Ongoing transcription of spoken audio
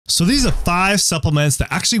So these are 5 supplements that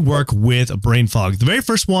actually work with brain fog. The very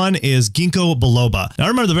first one is ginkgo biloba. Now I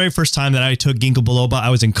remember the very first time that I took ginkgo biloba, I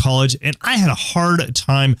was in college and I had a hard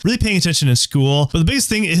time really paying attention in school. But the biggest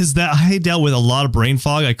thing is that I dealt with a lot of brain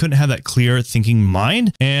fog. I couldn't have that clear thinking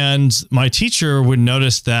mind. And my teacher would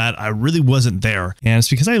notice that I really wasn't there. And it's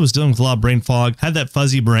because I was dealing with a lot of brain fog, had that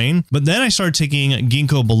fuzzy brain. But then I started taking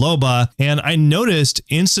ginkgo biloba and I noticed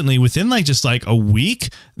instantly within just a week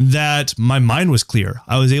that my mind was clear.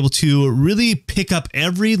 I was able to really pick up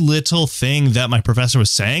every little thing that my professor was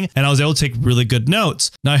saying, and I was able to take really good notes.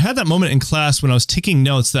 Now, I had that moment in class when I was taking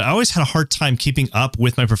notes that I always had a hard time keeping up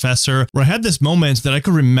with my professor, where I had this moment that I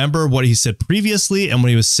could remember what he said previously and what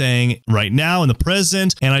he was saying right now in the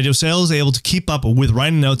present, and I just was able to keep up with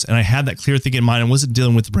writing notes, and I had that clear thinking in mind and wasn't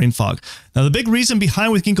dealing with brain fog. Now, the big reason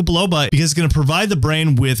behind with ginkgo biloba, because it's going to provide the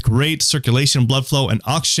brain with great circulation, blood flow, and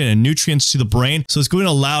oxygen and nutrients to the brain. So it's going to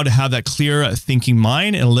allow to have that clear thinking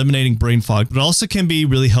mind and eliminating brain fog, but also can be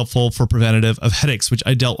really helpful for preventative of headaches, which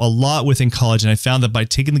I dealt a lot with in college. And I found that by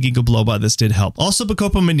taking the ginkgo biloba, this did help. Also,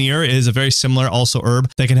 bacopa manir is a very similar herb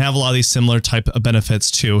that can have a lot of these similar type of benefits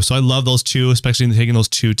too. So I love those two, especially in taking those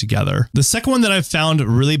two together. The second one that I've found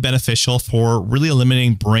really beneficial for really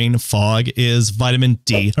eliminating brain fog is vitamin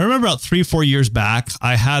D. I remember about 3 or 4 years back,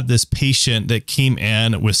 I had this patient that came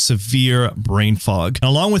in with severe brain fog. And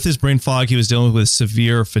along with his brain fog, he was dealing with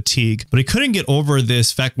severe fatigue, but he couldn't get over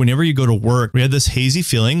this fact. Whenever you go to work, we had this hazy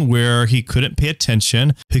feeling where he couldn't pay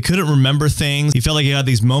attention. He couldn't remember things. He felt like he had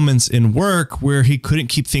these moments in work where he couldn't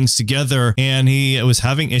keep things together and he was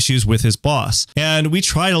having issues with his boss. And we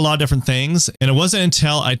tried a lot of different things. And it wasn't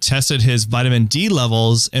until I tested his vitamin D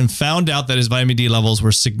levels and found out that his vitamin D levels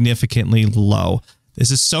were significantly low. This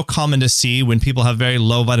is so common to see when people have very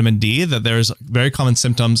low vitamin D, that there's very common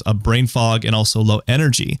symptoms of brain fog and also low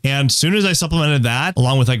energy. And as soon as I supplemented that,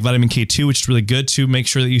 along with vitamin K2, which is really good to make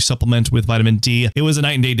sure that you supplement with vitamin D, it was a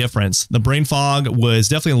night and day difference. The brain fog was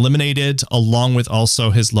definitely eliminated along with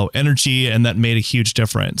also his low energy, and that made a huge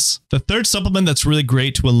difference. The third supplement that's really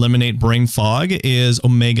great to eliminate brain fog is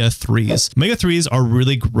omega-3s. Omega-3s are a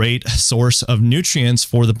really great source of nutrients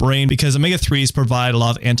for the brain because omega-3s provide a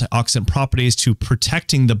lot of antioxidant properties to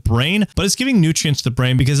protecting the brain, but it's giving nutrients to the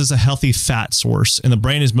brain because it's a healthy fat source, and the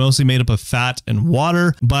brain is mostly made up of fat and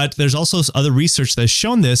water. But there's also other research that has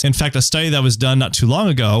shown this. In fact, a study that was done not too long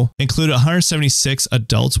ago included 176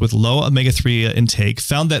 adults with low omega-3 intake,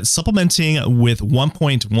 found that supplementing with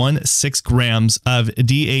 1.16 grams of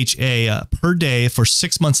DHA per day for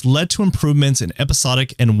 6 months led to improvements in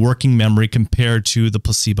episodic and working memory compared to the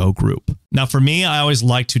placebo group. Now, for me, I always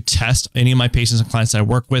like to test any of my patients and clients that I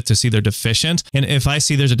work with to see they're deficient. And if I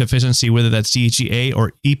see there's a deficiency, whether that's DHEA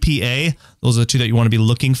or EPA, those are the two that you want to be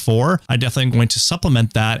looking for, I definitely am going to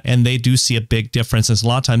supplement that. And they do see a big difference. And a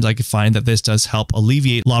lot of times I can find that this does help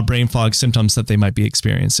alleviate a lot of brain fog symptoms that they might be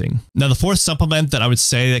experiencing. Now, the fourth supplement that I would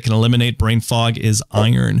say that can eliminate brain fog is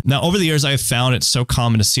iron. Now, over the years, I've found it's so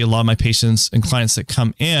common to see a lot of my patients and clients that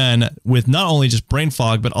come in with not only just brain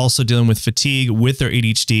fog, but also dealing with fatigue with their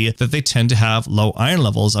ADHD, that they tend to have low iron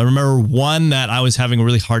levels. I remember one that I was having a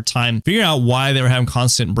really hard time figuring out why they were having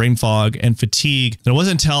constant brain fog and fatigue. And it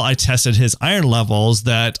wasn't until I tested his iron levels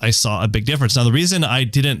that I saw a big difference. Now, the reason I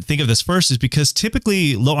didn't think of this first is because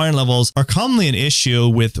typically low iron levels are commonly an issue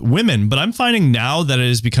with women, but I'm finding now that it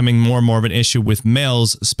is becoming more and more of an issue with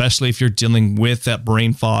males, especially if you're dealing with that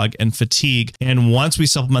brain fog and fatigue. And once we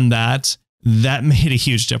supplement that made a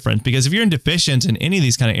huge difference, because if you're deficient in any of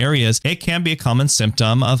these kind of areas, it can be a common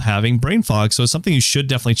symptom of having brain fog. So it's something you should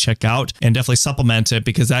definitely check out and definitely supplement it,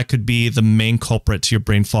 because that could be the main culprit to your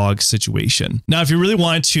brain fog situation. Now, if you really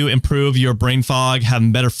want to improve your brain fog,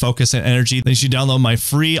 having better focus and energy, then you should download my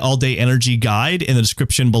free all-day energy guide in the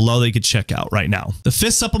description below that you could check out right now. The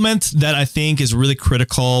fifth supplement that I think is really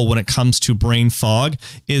critical when it comes to brain fog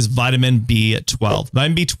is vitamin B12.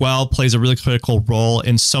 Vitamin B12 plays a really critical role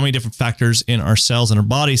in so many different factors in our cells and our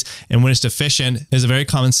bodies. And when it's deficient, it's a very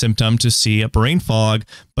common symptom to see a brain fog,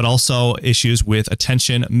 but also issues with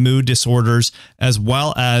attention, mood disorders, as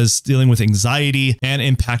well as dealing with anxiety and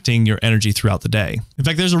impacting your energy throughout the day. In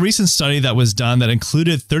fact, there's a recent study that was done that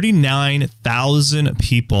included 39,000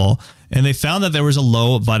 people, and they found that there was a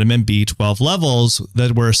low vitamin B12 levels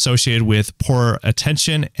that were associated with poor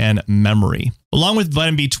attention and memory. Along with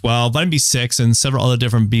vitamin B12, vitamin B6, and several other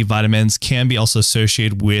different B vitamins can be also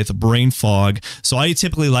associated with brain fog. So I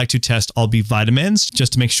typically like to test all B vitamins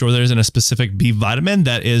just to make sure there isn't a specific B vitamin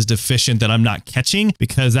that is deficient that I'm not catching,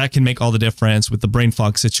 because that can make all the difference with the brain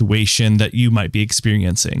fog situation that you might be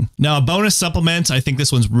experiencing. Now, a bonus supplement, I think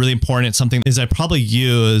this one's really important. It's something is I probably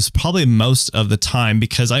use most of the time,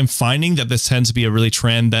 because I'm finding that this tends to be a really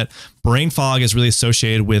trend that brain fog is really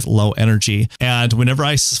associated with low energy. And whenever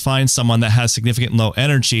I find someone that has significant low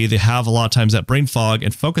energy, they have a lot of times that brain fog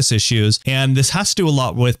and focus issues. And this has to do a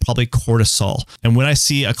lot with probably cortisol. And when I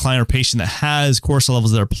see a client or patient that has cortisol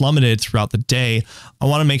levels that are plummeted throughout the day, I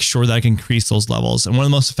want to make sure that I can increase those levels. And one of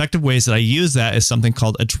the most effective ways that I use that is something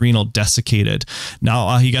called adrenal desiccated.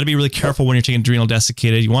 Now, you got to be really careful when you're taking adrenal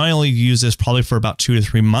desiccated. You want to only use this probably for about 2 to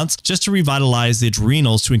 3 months just to revitalize the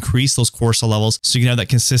adrenals to increase those cortisol levels so you can have that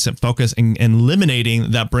consistent focus and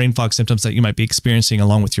eliminating that brain fog symptoms that you might be experiencing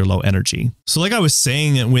along with your low energy. So like I was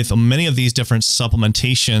saying, with many of these different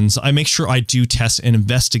supplementations, I make sure I do test and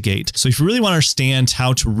investigate. So if you really want to understand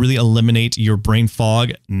how to really eliminate your brain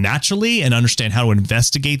fog naturally and understand how to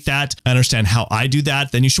investigate that, understand how I do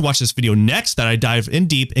that, then you should watch this video next that I dive in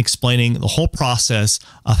deep explaining the whole process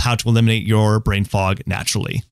of how to eliminate your brain fog naturally.